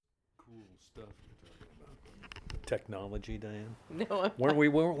stuff you're talking about. Technology, Diane? No,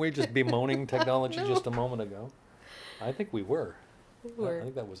 Weren't we just bemoaning technology No. just a moment ago? I think we were. we were. I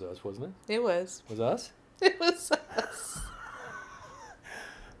think that was us, wasn't it? It was. Was us? It was us.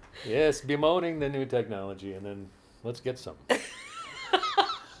 Yes, bemoaning the new technology, and then let's get some.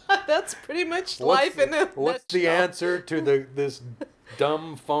 That's pretty much life in a What's the nutshell. answer to this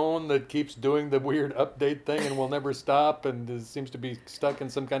dumb phone that keeps doing the weird update thing and will never stop and seems to be stuck in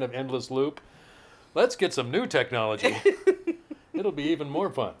some kind of endless loop? Let's get some new technology. It'll be even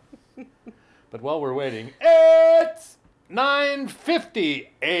more fun. But while we're waiting, it's 9:50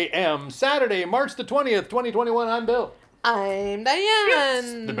 a.m. Saturday, March the 20th, 2021. I'm Bill. I'm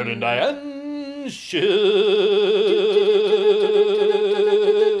Diane. The Bill and Diane Show.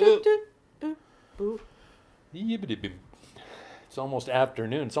 Yibbidi-bim. It's almost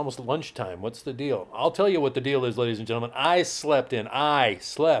afternoon. It's almost lunchtime. What's the deal? I'll tell you what the deal is, ladies and gentlemen. I slept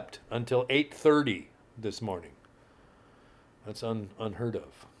until 8:30 this morning. That's unheard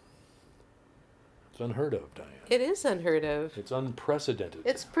of. It's unheard of, Diane. It is unheard of. It's unprecedented.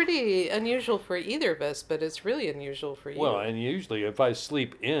 It's pretty unusual for either of us, but it's really unusual for you. Well, and usually if I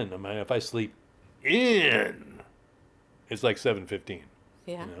sleep in, it's like 7:15.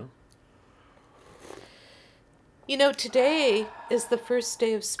 yeah. You know? You know, today is the first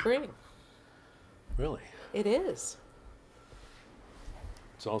day of spring. Really? It is.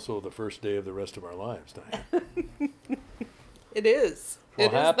 It's also the first day of the rest of our lives, Diane. It is. Well,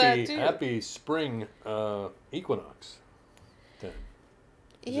 it is that too. happy spring equinox. Then.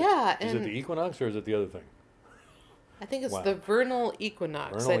 Yeah, Is it the equinox or is it the other thing? I think it's Wow. the vernal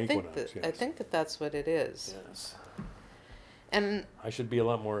equinox. Vernal I think equinox, that yes. I think that's what it is. Yes. And I should be a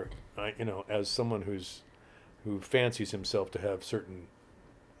lot more, as someone who fancies himself to have certain,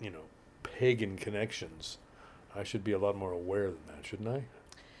 pagan connections. I should be a lot more aware than that, shouldn't I?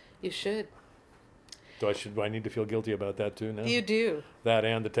 you should. Do I need to feel guilty about that too now? You do. That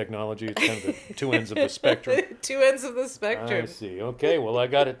and the technology. It's kind of the two ends of the spectrum. Two ends of the spectrum. I see. Okay, well, I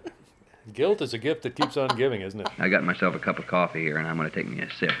got it. Guilt is a gift that keeps on giving, isn't it? I got myself a cup of coffee here, and I'm going to take me a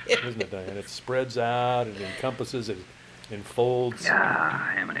sip. Isn't it, Diane? It spreads out, it encompasses, it enfolds.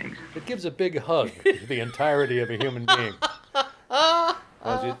 Ah, ham and eggs. It gives a big hug to the entirety of a human being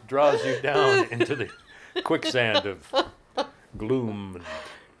as it draws you down into the quicksand of gloom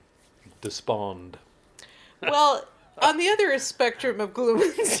and despond. Well, on the other spectrum of gloom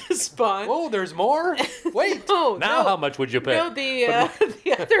and despond. Oh, there's more? Wait. No, now no. how much would you pay? No,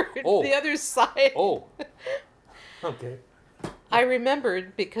 the other side. Oh. Okay. I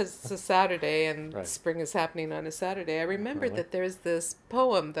remembered, because it's a Saturday and Right. spring is happening on a Saturday, I remembered Really? that there's this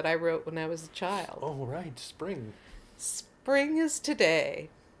poem that I wrote when I was a child. Oh, right. Spring. Spring is today.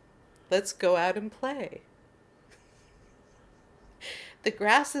 Let's go out and play. The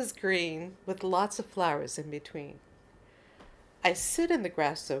grass is green with lots of flowers in between. I sit in the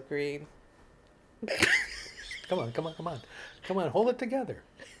grass so green. Come on. Come on, hold it together.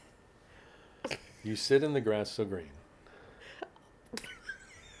 You sit in the grass so green.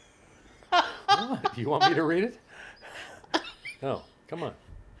 What? You want me to read it? No, come on.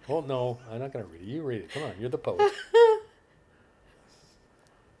 Oh, no, I'm not going to read it. You read it. Come on, you're the poet.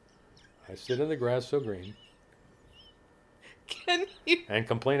 I sit in the grass so green Can you? and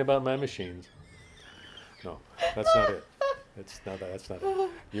complain about my machines. No, that's not it. That's not it.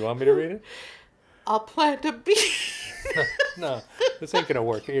 You want me to read it? I'll plant a bee. No, this ain't going to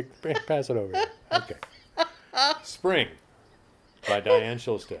work. Here, pass it over. Okay. Spring by Diane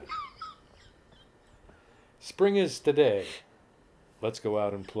Schulstead. Spring is today. Let's go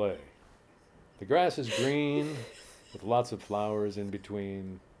out and play. The grass is green with lots of flowers in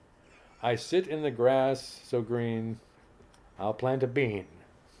between. I sit in the grass so green, I'll plant a bean.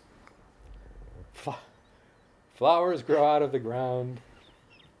 Flowers grow out of the ground.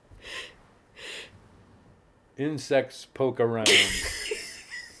 Insects poke around.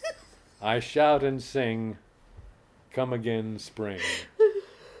 I shout and sing, come again, spring.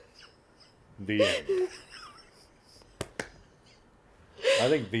 The end. I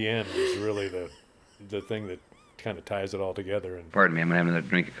think the end is really the thing that kind of ties it all together and Pardon me, I'm going to have another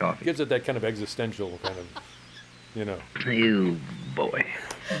drink of coffee. gives it that kind of existential kind of, You boy.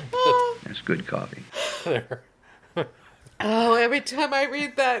 That's good coffee. there. Oh, every time I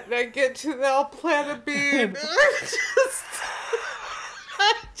read that, I get to the I'll plant a bee.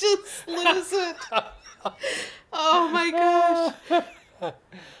 I just lose it. Oh my gosh.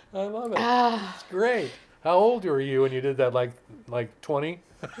 I love it. Ah, It's great. How old were you when you did that? Like 20?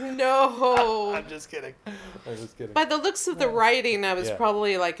 No. I'm just kidding. I'm just kidding. By the looks of the writing, I was Yeah.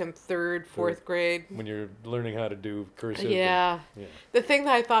 probably like in third, fourth grade. When you're learning how to do cursive. Yeah. Yeah. The thing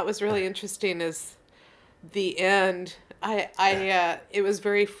that I thought was really interesting is the end. It was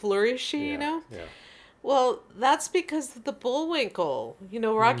very flourishy, you know? Yeah. Well, that's because of the Bullwinkle. You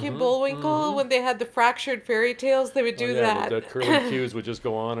know, Rocky and Bullwinkle, when they had the fractured fairy tales, they would do that. The curly cues would just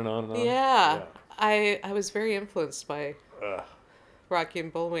go on and on and on. Yeah. I was very influenced by Rocky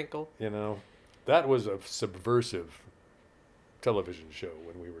and Bullwinkle. You know, that was a subversive television show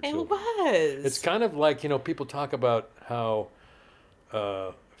when we were children. It was. It's kind of like, people talk about how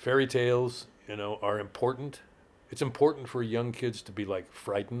fairy tales, are important. It's important for young kids to be like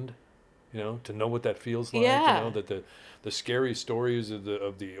frightened, to know what that feels like. Yeah. That the scary stories of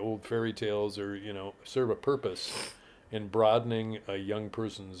the old fairy tales are, serve a purpose in broadening a young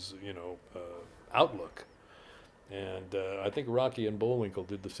person's, outlook. And I think Rocky and Bullwinkle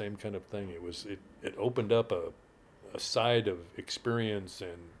did the same kind of thing. It opened up a side of experience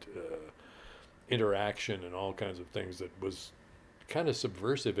and interaction and all kinds of things that was kind of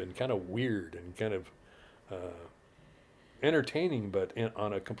subversive and kind of weird and kind of entertaining, but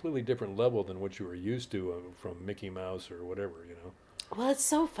on a completely different level than what you were used to from Mickey Mouse or whatever, Well, it's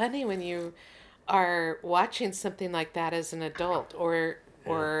so funny when you are watching something like that as an adult, or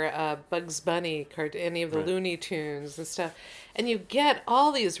Bugs Bunny, any of the Looney Tunes and stuff, and you get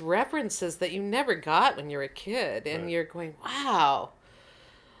all these references that you never got when you were a kid, and you're going, wow.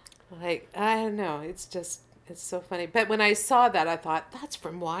 Like, I don't know, it's so funny. But when I saw that, I thought, that's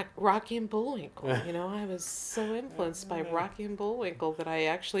from Rocky and Bullwinkle. I was so influenced by Rocky and Bullwinkle that I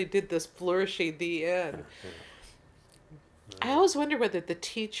actually did this flourishy the end. I always wonder whether the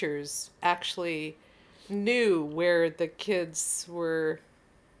teachers actually knew where the kids were,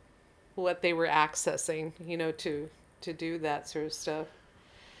 what they were accessing, to do that sort of stuff.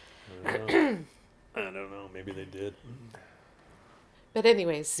 I don't know. Maybe they did. But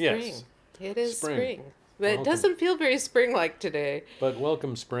anyways, spring. Yes. It is spring. But Welcome. it doesn't feel very spring-like today. But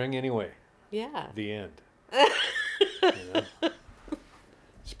welcome spring anyway. Yeah. The end.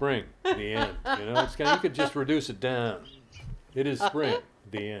 Spring. The end. It's you could just reduce it down. It is spring.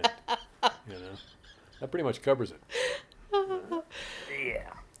 The end. That pretty much covers it. Yeah.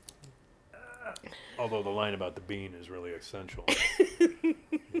 Although the line about the bean is really essential.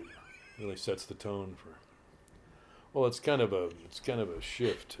 Really sets the tone for. Well, it's kind of a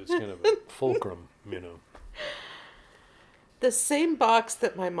shift. It's kind of a fulcrum, The same box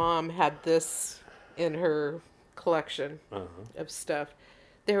that my mom had this in her collection of stuff.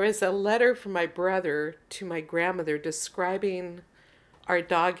 There is a letter from my brother to my grandmother describing our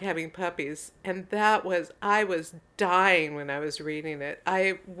dog having puppies, and I was dying when I was reading it.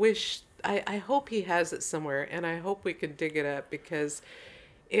 I hope he has it somewhere, and I hope we can dig it up, because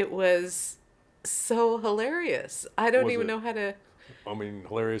it was so hilarious. I don't even know how to. I mean,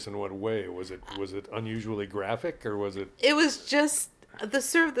 hilarious in what way? Was it unusually graphic, or was it? It was just the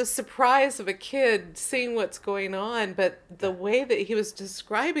surprise of a kid seeing what's going on, but the way that he was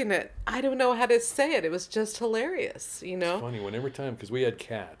describing it, I don't know how to say it. It was just hilarious, It's funny when every time, because we had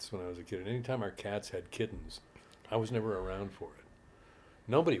cats when I was a kid, and anytime our cats had kittens, I was never around for it.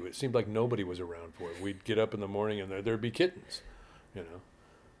 It seemed like nobody was around for it. We'd get up in the morning and there'd be kittens,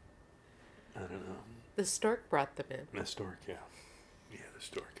 I don't know. The stork brought them in. The stork, yeah. Yeah, the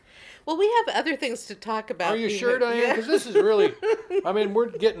stork. Well, we have other things to talk about. Are you sure, Diane? Because this is really, we're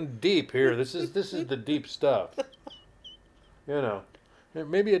getting deep here. This is the deep stuff.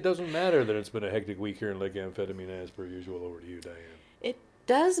 Maybe it doesn't matter that it's been a hectic week here in Lake Amphetamine as per usual. Over to you, Diane. It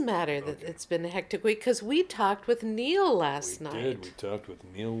does matter that it's been a hectic week, because we talked with Neil last night. We did. We talked with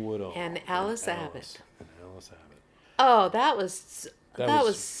Neil Woodall. And Alice Abbott. Oh, that was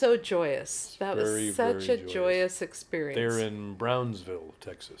so joyous. That was such a joyous experience. They're in Brownsville,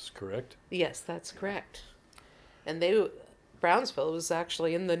 Texas, correct? Yes, that's correct. And Brownsville was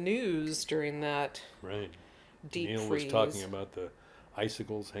actually in the news during that deep Neil freeze. was talking about the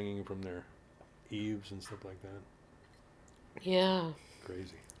icicles hanging from their eaves and stuff like that. Yeah.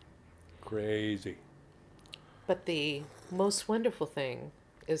 Crazy. But the most wonderful thing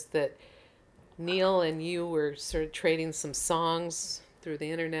is that Neil and you were sort of trading some songs through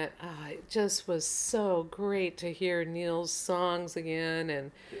the internet. It just was so great to hear Neil's songs again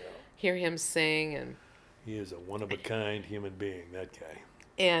and hear him sing. And he is a one-of-a-kind human being, that guy.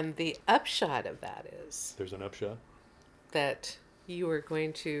 And the upshot of that is... There's an upshot? That you are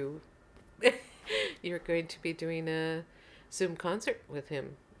going to... you're going to be doing a Zoom concert with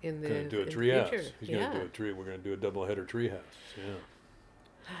him in the future. Going to do a treehouse. He's going to do a tree. We're going to do a double-header treehouse. Yeah.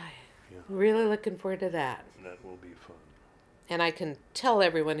 Really looking forward to that. That will be fun. And I can tell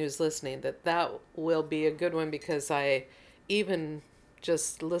everyone who's listening that that will be a good one, because I, even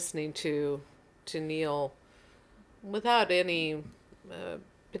just listening to Neil without any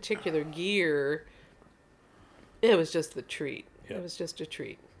particular gear, it was just the treat. Yep. It was just a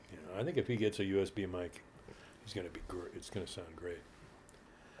treat. I think if he gets a USB mic, he's going to be great. It's going to sound great.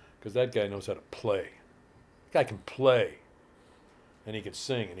 Because that guy knows how to play. That guy can play. And he can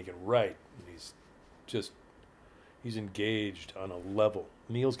sing and he can write. And he's engaged on a level.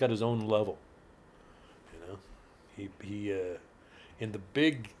 Neil's got his own level. He in the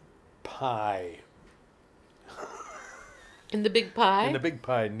big pie. In the big pie? In the big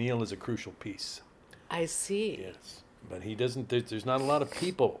pie, Neil is a crucial piece. I see. Yes. But he doesn't, there's not a lot of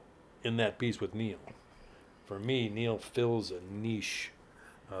people in that piece with Neil. For me, Neil fills a niche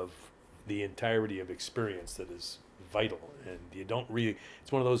of the entirety of experience that is vital. And you don't really,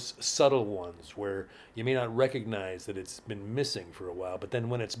 it's one of those subtle ones where you may not recognize that it's been missing for a while, but then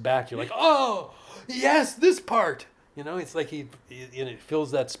when it's back, you're like, oh, yes, this part. It's like it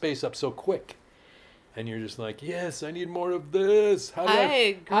fills that space up so quick. And you're just like, yes, I need more of this. How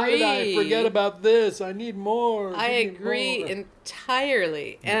did I forget about this? I need more. I agree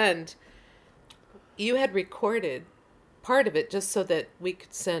entirely. Yeah. And you had recorded part of it just so that we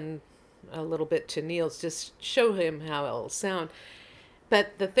could send a little bit to Neil's, just show him how it'll sound.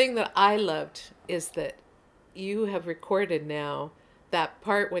 But the thing that I loved is that you have recorded now that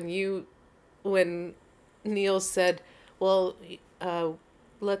part when Neil said, well,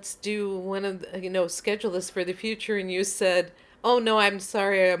 let's do one of the, schedule this for the future. And you said, oh, no, I'm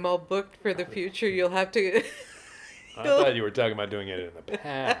sorry, I'm all booked for the future. You'll have to. I thought you were talking about doing it in the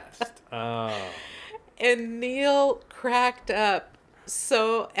past. Oh. And Neil cracked up.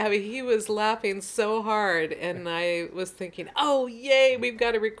 He was laughing so hard. And I was thinking, oh, yay, we've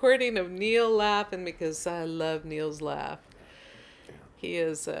got a recording of Neil laughing, because I love Neil's laugh. He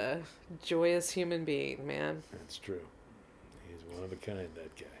is a joyous human being, man. That's true. One of a kind,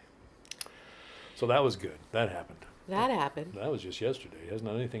 that guy. So that was good. That happened. That was just yesterday. Hasn't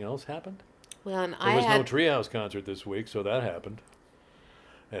anything else happened? Well, and there was no Treehouse concert this week, so that happened.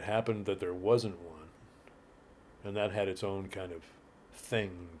 It happened that there wasn't one, and that had its own kind of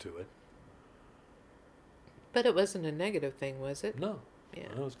thing to it. But it wasn't a negative thing, was it? No. Yeah.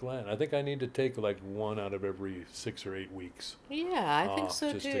 I was glad. I think I need to take like one out of every 6 or 8 weeks. Yeah, I think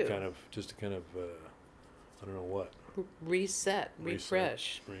so just too. Just to kind of, I don't know what. Reset,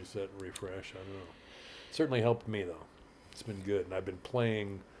 refresh. Reset and refresh. I don't know. It certainly helped me though. It's been good, and I've been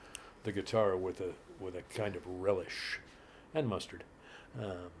playing the guitar with a kind of relish and mustard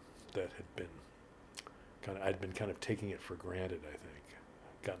that had been I'd been kind of taking it for granted. I think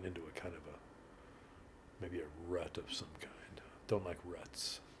gotten into a kind of maybe a rut of some kind. Don't like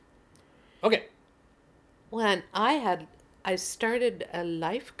ruts. Okay. When I started a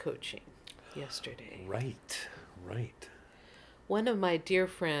life coaching yesterday. Right. One of my dear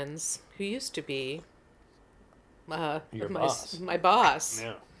friends, who used to be your boss. My boss.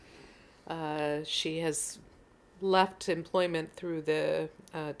 Yeah. She has left employment through the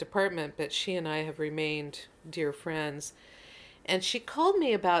department, but she and I have remained dear friends. And she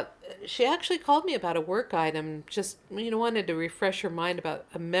actually called me about a work item, just, wanted to refresh her mind about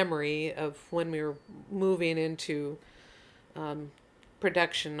a memory of when we were moving into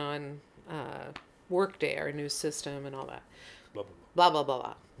production on Workday, our new system, and all that. Blah, blah,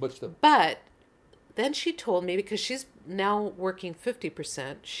 blah. Blah, blah, blah. But then she told me, because she's now working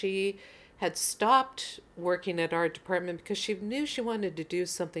 50%, she had stopped working at our department because she knew she wanted to do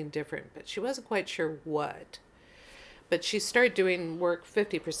something different, but she wasn't quite sure what. But she started doing work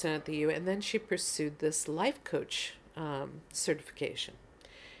 50% at the U, and then she pursued this life coach certification.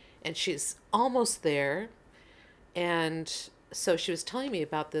 And she's almost there. And so she was telling me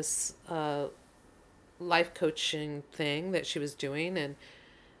about this life coaching thing that she was doing,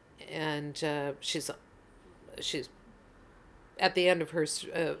 and she's at the end of her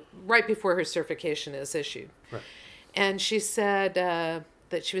right before her certification is issued. Right. And she said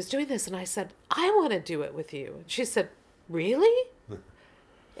that she was doing this, and I said, I want to do it with you. And she said, really?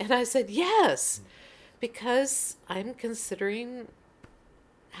 And I said, yes, because I'm considering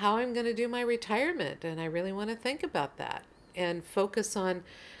how I'm going to do my retirement, and I really want to think about that and focus on,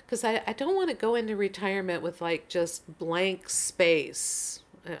 because I don't want to go into retirement with like just blank space.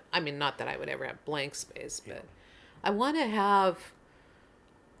 I mean, not that I would ever have blank space, but I want to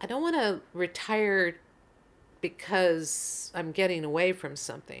I don't want to retire because I'm getting away from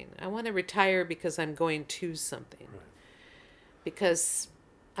something. I want to retire because I'm going to something. Right. Because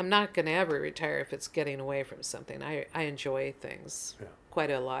I'm not going to ever retire if it's getting away from something. I enjoy things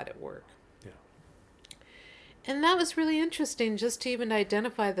quite a lot at work. And that was really interesting, just to even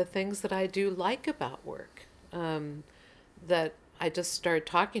identify the things that I do like about work. That I just started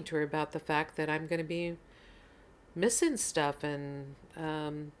talking to her about the fact that I'm going to be missing stuff, and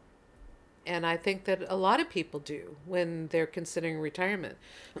I think that a lot of people do when they're considering retirement,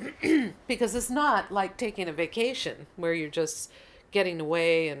 because it's not like taking a vacation where you're just getting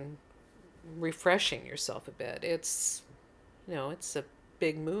away and refreshing yourself a bit. It's, it's a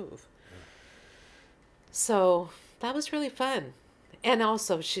big move. So that was really fun. And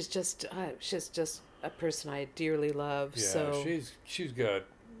also, she's just a person I dearly love. Yeah, so she's got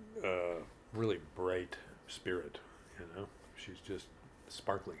really bright spirit. She's just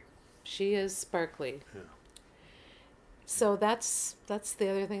sparkly. she is sparkly. Yeah. So that's the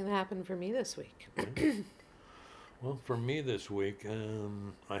other thing that happened for me this week. Well, for me this week,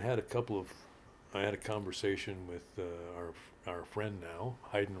 I had a conversation with our friend now,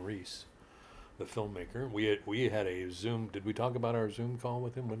 Hayden Reese, the filmmaker. We had a Zoom. Did we talk about our Zoom call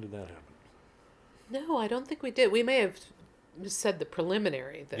with him? When did that happen? No, I don't think we did. We may have said the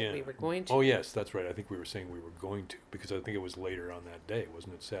preliminary that Yeah. we were going to. Oh yes, that's right. I think we were saying we were going to, because I think it was later on that day,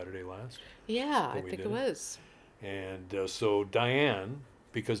 wasn't it? Saturday last. Yeah, I we think did it it? was. And so Diane,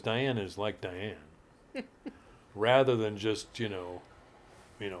 because Diane is like Diane, rather than just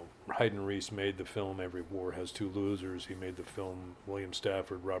Hayden Reese made the film Every War Has Two Losers. He made the film William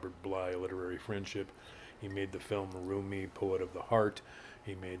Stafford, Robert Bly, Literary Friendship. He made the film Rumi, Poet of the Heart.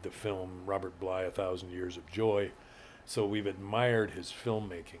 He made the film Robert Bly, A Thousand Years of Joy. So we've admired his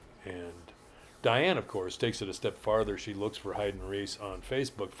filmmaking. And Diane, of course, takes it a step farther. She looks for Hayden Reese on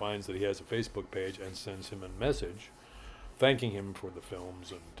Facebook, finds that he has a Facebook page, and sends him a message thanking him for the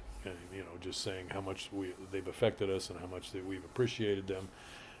films and just saying how much they've affected us and how much we've appreciated them.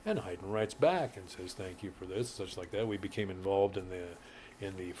 And Hayden writes back and says, thank you for this, such like that. We became involved in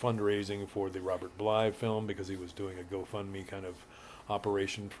the fundraising for the Robert Bly film, because he was doing a GoFundMe kind of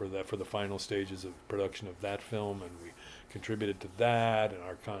operation for the final stages of production of that film, and we contributed to that. And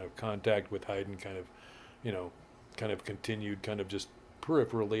our kind of contact with Hayden kind of continued, kind of just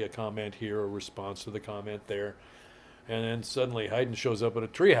peripherally, a comment here, a response to the comment there. And then suddenly Hayden shows up at a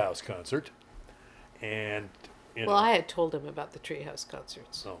Treehouse concert, and Well, I had told him about the Treehouse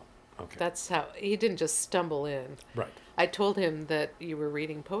concerts. Oh, okay. That's how he didn't just stumble in. Right. I told him that you were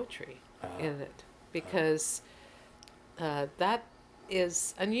reading poetry in it, because that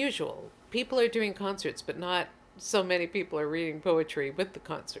is unusual. People are doing concerts, but not so many people are reading poetry with the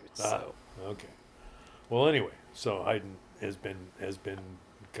concerts. So Okay. Well, anyway, so Hayden has been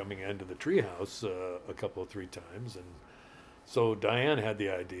coming into the Treehouse a couple of 3 times, and so Diane had the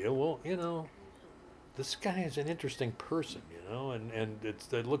idea. Well, this guy is an interesting person, and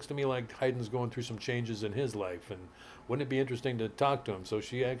it looks to me like Hayden's going through some changes in his life, and wouldn't it be interesting to talk to him? So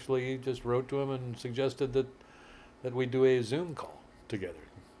she actually just wrote to him and suggested that we do a Zoom call together,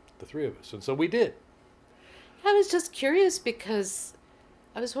 the 3 of us, and so we did. I was just curious, because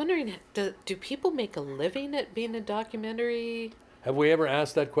I was wondering, do people make a living at being a documentary? Have we ever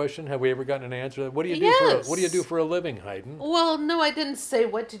asked that question? Have we ever gotten an answer? What do you do Yes. what do you do for a living, Hayden? Well, no, I didn't say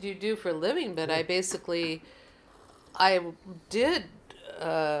what did you do for a living, but I did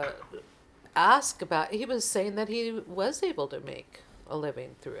ask about. He was saying that he was able to make a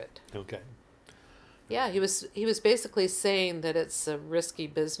living through it. Okay. Yeah, he was basically saying that it's a risky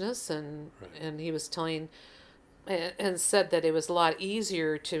business, and Right. and he was telling, and said that it was a lot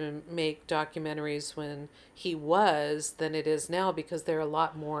easier to make documentaries when he was than it is now, because there are a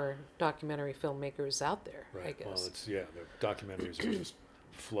lot more documentary filmmakers out there. Right. I guess. Well, the documentaries are just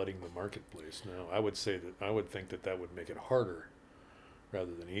flooding the marketplace now. I would think that would make it harder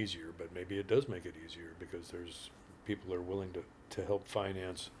rather than easier, but maybe it does make it easier, because there's people are willing to help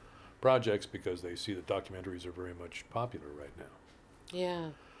finance projects because they see that documentaries are very much popular right now. Yeah,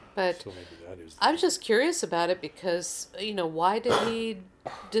 but So maybe that is. I was just curious about it, because why did he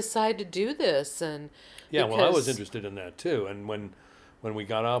decide to do this? And Yeah, well, I was because- interested in that too. And when we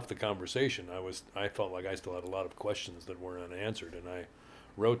got off the conversation, I felt like I still had a lot of questions that weren't unanswered, and I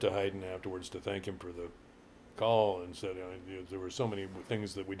wrote to Hayden afterwards to thank him for the call, and said there were so many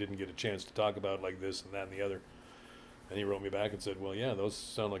things that we didn't get a chance to talk about, like this and that and the other. And he wrote me back and said, "Well, yeah, those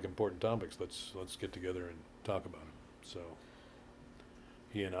sound like important topics. Let's get together and talk about them." So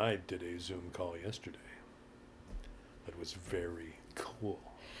he and I did a Zoom call yesterday. That was very cool.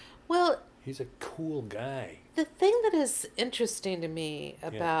 Well, He's a cool guy. the thing that is interesting to me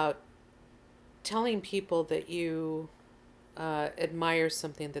about telling people that you admire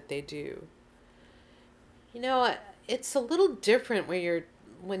something that they do, it's a little different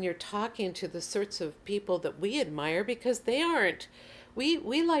when you're talking to the sorts of people that we admire, because they aren't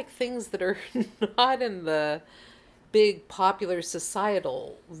we like things that are not in the big popular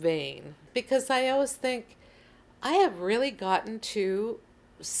societal vein, because I always think I have really gotten to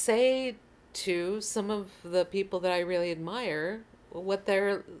say to some of the people that I really admire what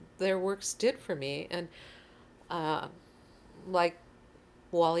their works did for me, and uh, like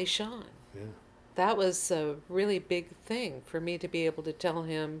Wally Shawn. Yeah. That was a really big thing for me to be able to tell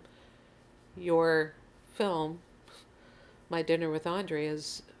him, your film, My Dinner with Andre,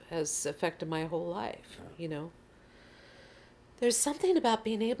 has affected my whole life, you know. There's something about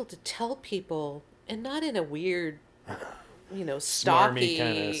being able to tell people, and not in a weird, Smarmy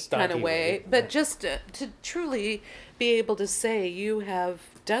stocky stocky way, way. but Yeah. just to truly be able to say, you have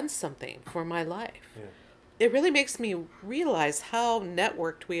done something for my life. Yeah. It really makes me realize how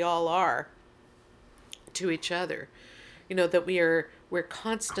networked we all are to each other. That we're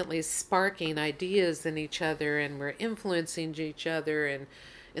constantly sparking ideas in each other, and we're influencing each other and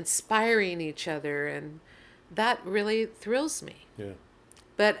inspiring each other, and that really thrills me. Yeah.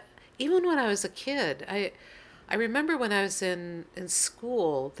 But even when I was a kid, I remember when I was in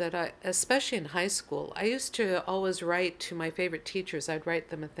school, that especially in high school, I used to always write to my favorite teachers. I'd write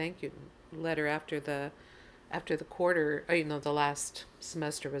them a thank you letter after the quarter, the last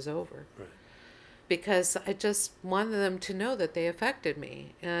semester was over. Right. Because I just wanted them to know that they affected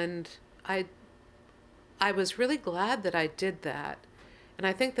me. And I was really glad that I did that. And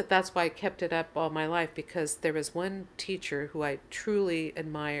I think that that's why I kept it up all my life, because there was one teacher who I truly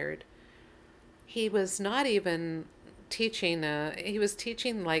admired. He was not even teaching, he was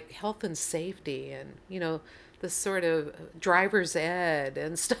teaching like health and safety, and, the sort of driver's ed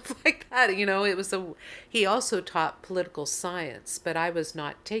and stuff like that. He also taught political science, but I was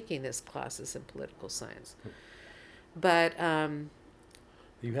not taking his classes in political science. But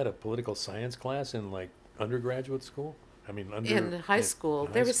You had a political science class in like undergraduate school? I mean, in high school,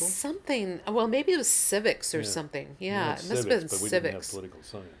 there was something, well, maybe it was civics or something. Yeah, it must have been but we civics. didn't have political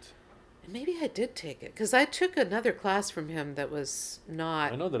science. Maybe I did take it, because I took another class from him that was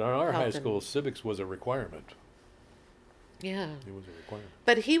not. I know that in our high health school, civics was a requirement. Yeah. It was a requirement.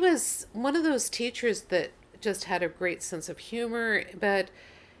 But he was one of those teachers that just had a great sense of humor, but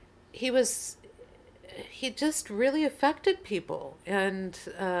he just really affected people. And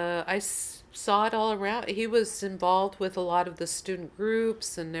saw it all around. He was involved with a lot of the student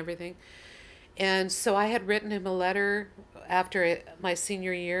groups and everything. And so I had written him a letter after my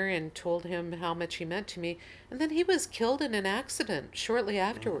senior year and told him how much he meant to me. And then he was killed in an accident shortly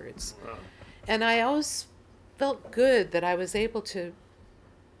afterwards. Wow. And I always felt good that I was able to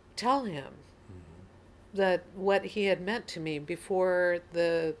tell him that what he had meant to me before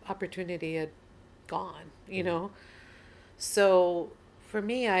the opportunity had gone, So for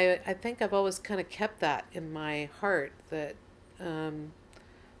me, I think I've always kind of kept that in my heart, that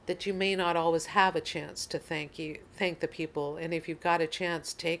that you may not always have a chance to thank the people, and if you've got a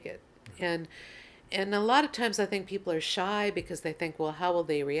chance, take it. And a lot of times I think people are shy because they think, well, how will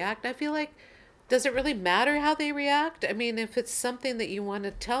they react? I feel like, does it really matter how they react? I mean, if it's something that you want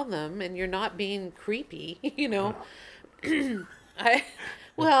to tell them and you're not being creepy,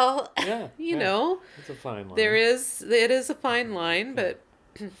 well, Yeah, it's a fine line. It is a fine line, but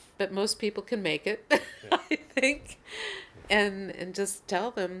most people can make it, I think. And just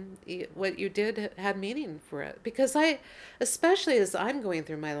tell them what you did had meaning for it. Because especially as I'm going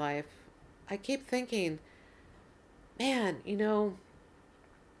through my life, I keep thinking, man,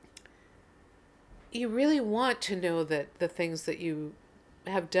 you really want to know that the things that you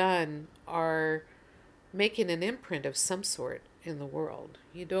have done are making an imprint of some sort in the world.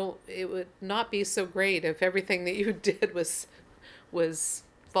 It would not be so great if everything that you did was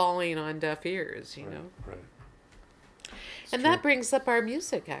falling on deaf ears, know. Right. And that brings up our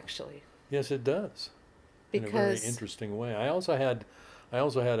music, actually. Yes, it does. In a very interesting way. I also had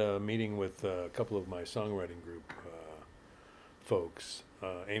a meeting with a couple of my songwriting group folks.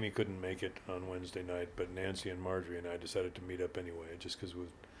 Amy couldn't make it on Wednesday night, but Nancy and Marjorie and I decided to meet up anyway, just because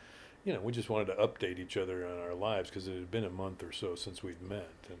we just wanted to update each other on our lives, because it had been a month or so since we'd met,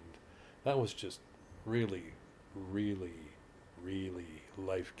 and that was just really, really, really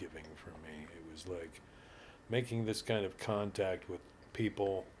life-giving for me. It was like making this kind of contact with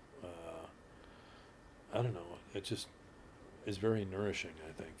people. I don't know. It just is very nourishing,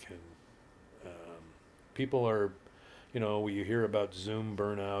 I think, and people are. You hear about Zoom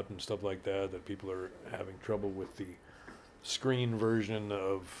burnout and stuff like that people are having trouble with the screen version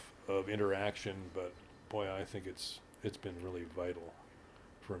of interaction, but boy, I think it's been really vital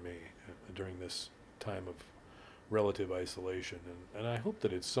for me during this time of relative isolation, and I hope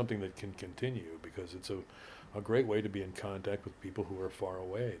that it's something that can continue, because it's a a great way to be in contact with people who are far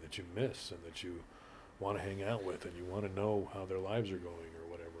away that you miss and that you want to hang out with and you want to know how their lives are going or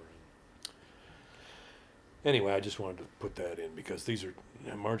whatever. And anyway, I just wanted to put that in because these are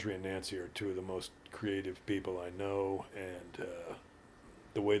Marjorie and Nancy are two of the most creative people I know, and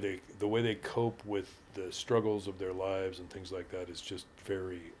the way they cope with the struggles of their lives and things like that is just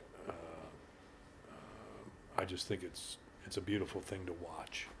very. I just think it's a beautiful thing to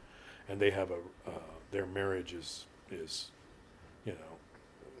watch, and they have their marriage is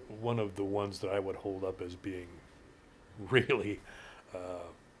one of the ones that I would hold up as being really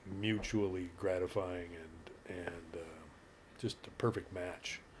mutually gratifying and just a perfect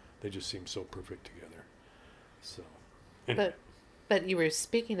match. They just seem so perfect together. So, anyway. But you were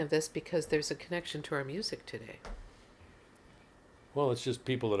speaking of this because there's a connection to our music today. Well, it's just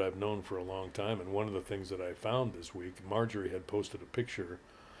people that I've known for a long time, and one of the things that I found this week, Marjorie had posted a picture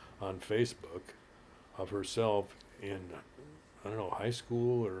on Facebook of herself in, I don't know, high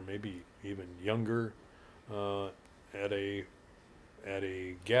school or maybe even younger, at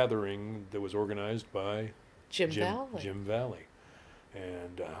a gathering that was organized by Jim Valley. Jim Valley.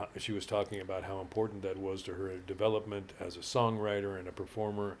 And she was talking about how important that was to her development as a songwriter and a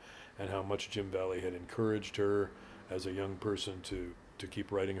performer, and how much Jim Valley had encouraged her as a young person to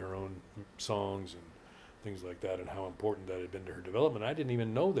keep writing her own songs and things like that, and how important that had been to her development. I didn't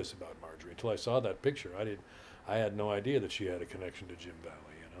even know this about Marjorie until I saw that picture. I had no idea that she had a connection to Jim Valley,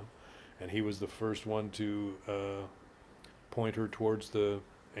 and he was the first one to point her towards the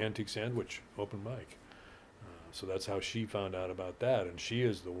Antique Sandwich open mic. So that's how she found out about that, and she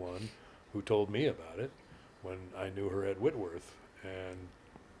is the one who told me about it when I knew her at Whitworth, and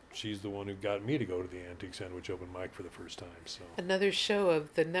she's the one who got me to go to the Antique Sandwich open mic for the first time. So another show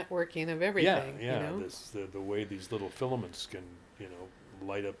of the networking of everything. Yeah. The way these little filaments can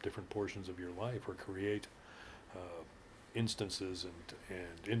light up different portions of your life or create instances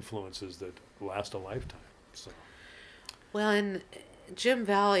and influences that last a lifetime. So well, and Jim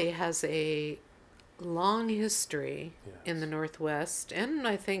Valley has a long history in the Northwest, and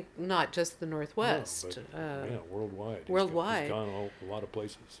I think not just the Northwest. No, but, worldwide. Worldwide. He's gone a lot of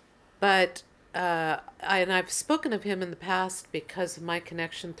places. But I've spoken of him in the past because of my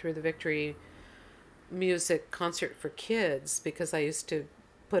connection through the Victory Music Concert for Kids, because I used to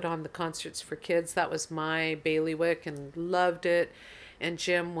put on the concerts for kids. That was my bailiwick and loved it. And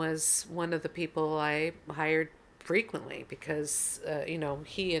Jim was one of the people I hired frequently because,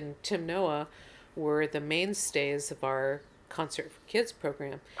 he and Tim Noah were the mainstays of our Concert for Kids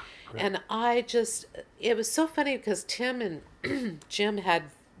program. Right. And it was so funny because Tim and Jim had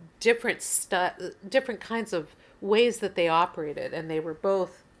different kinds of ways that they operated, and they were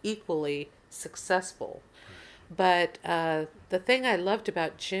both equally successful. But the thing I loved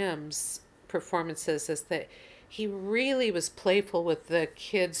about Jim's performances is that he really was playful with the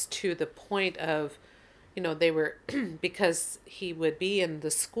kids to the point of, they were, because he would be in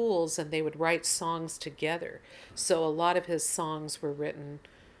the schools and they would write songs together. So a lot of his songs were written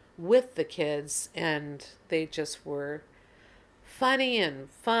with the kids, and they just were funny and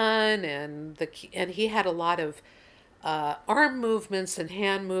fun, and he had a lot of arm movements and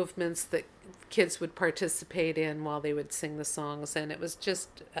hand movements that kids would participate in while they would sing the songs, and it was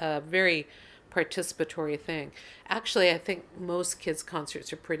just a very participatory thing. Actually, I think most kids'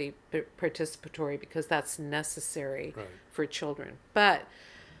 concerts are pretty participatory because that's necessary for children. But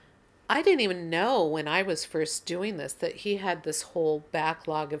I didn't even know when I was first doing this that he had this whole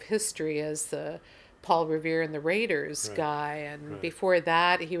backlog of history as the Paul Revere and the Raiders guy. And before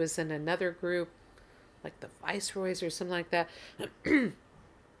that, he was in another group, like the Viceroys or something like that.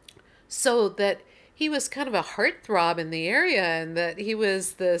 So that he was kind of a heartthrob in the area, and that he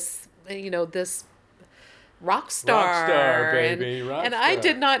was this, this rock star, baby, rock and star. I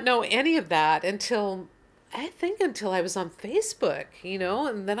did not know any of that until I was on Facebook,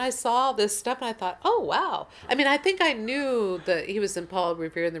 and then I saw this stuff and I thought, oh, wow. I mean, I think I knew that he was in Paul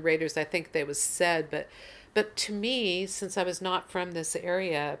Revere and the Raiders. I think that was said, but to me, since I was not from this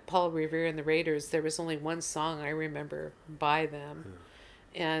area, Paul Revere and the Raiders, there was only one song I remember by them,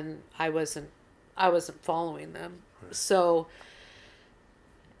 and I wasn't following them. So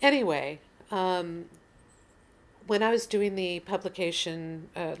anyway, when I was doing the publication,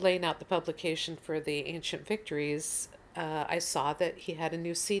 laying out the publication for the Ancient Victories, I saw that he had a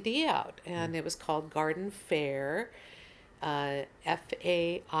new CD out, and it was called Garden Fair, Faire.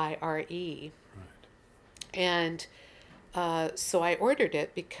 Right. And so I ordered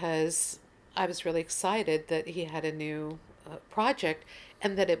it because I was really excited that he had a new project,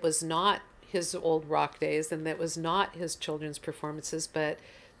 and that it was not his old rock days, and that was not his children's performances, but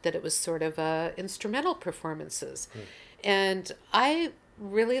that it was sort of instrumental performances. And I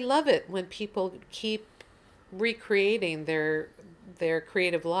really love it when people keep recreating their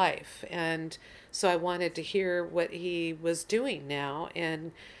creative life. And so I wanted to hear what he was doing now.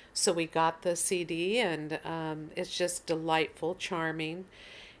 And so we got the CD, and it's just delightful, charming.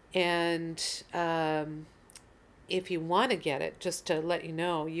 And if you want to get it, just to let you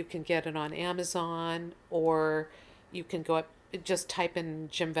know, you can get it on Amazon, or you can go up, just type in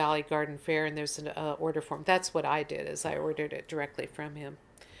Jim Valley Garden Fair, and there's an order form. That's what I did, is I ordered it directly from him.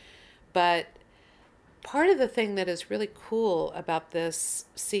 But part of the thing that is really cool about this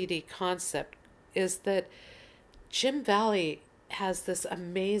CD concept is that Jim Valley has this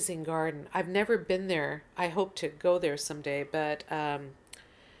amazing garden. I've never been there. I hope to go there someday, but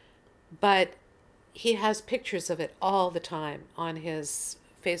he has pictures of it all the time on his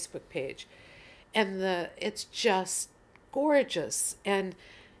Facebook page, and it's just gorgeous. And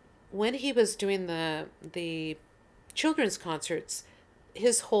when he was doing the children's concerts,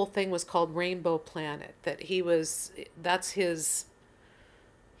 his whole thing was called Rainbow Planet. That's his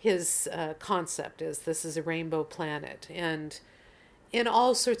concept, is this is a rainbow planet, and in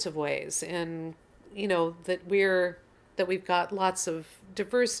all sorts of ways. And that we've got lots of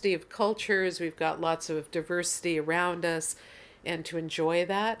diversity of cultures, we've got lots of diversity around us, and to enjoy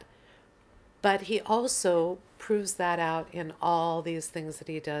that. But he also proves that out in all these things that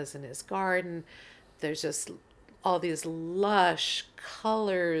he does in his garden. There's just all these lush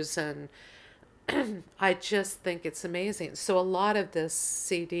colors, and I just think it's amazing. So a lot of this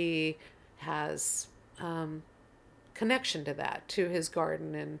CD has connection to that, to his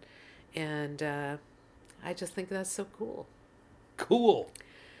garden, and I just think that's so cool. Cool.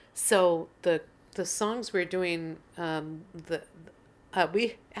 So the songs we're doing, it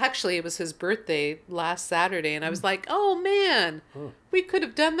was his birthday last Saturday, and I was like, oh man, we could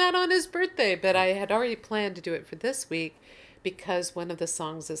have done that on his birthday, but I had already planned to do it for this week, because one of the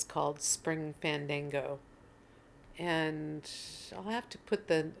songs is called Spring Fandango. And I'll have to put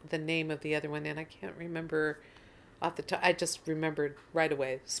the name of the other one in. I can't remember off the top. I just remembered right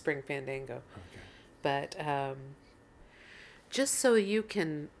away, Spring Fandango. Okay. But just so you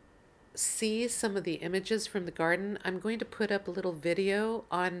can see some of the images from the garden, I'm going to put up a little video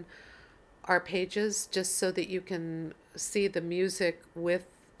on our pages, just so that you can see the music with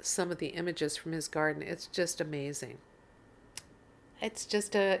some of the images from his garden. It's just amazing. It's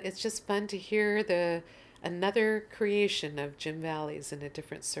just fun to hear another creation of Jim Valley's in a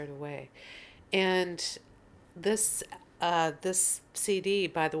different sort of way. And this CD,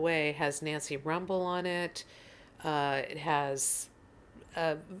 by the way, has Nancy Rumble on it. It has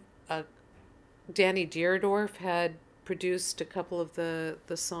Danny Deerdorf had produced a couple of the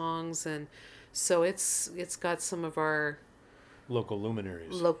songs, and so it's got some of our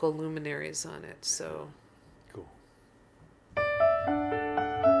local luminaries on it. So